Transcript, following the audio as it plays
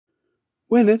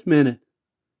When it minute.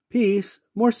 Peace,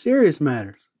 more serious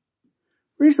matters.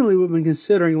 Recently we've been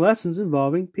considering lessons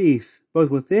involving peace, both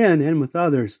within and with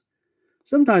others.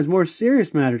 Sometimes more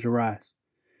serious matters arise.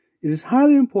 It is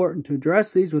highly important to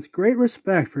address these with great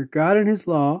respect for God and His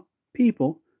law,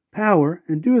 people, power,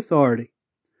 and due authority.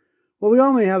 While we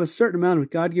all may have a certain amount of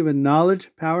God-given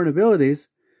knowledge, power, and abilities,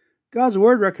 God's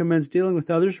Word recommends dealing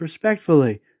with others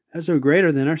respectfully, as though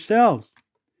greater than ourselves.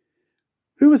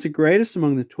 Who was the greatest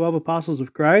among the 12 apostles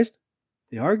of Christ?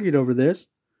 They argued over this.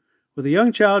 With a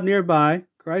young child nearby,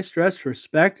 Christ stressed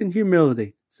respect and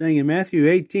humility, saying in Matthew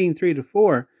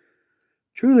 18:3-4,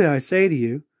 "Truly I say to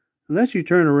you, unless you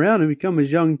turn around and become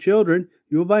as young children,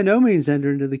 you will by no means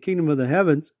enter into the kingdom of the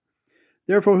heavens.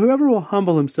 Therefore whoever will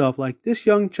humble himself like this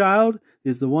young child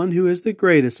is the one who is the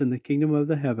greatest in the kingdom of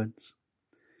the heavens."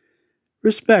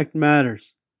 Respect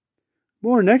matters.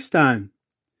 More next time.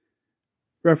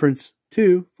 Reference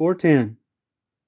 2:410.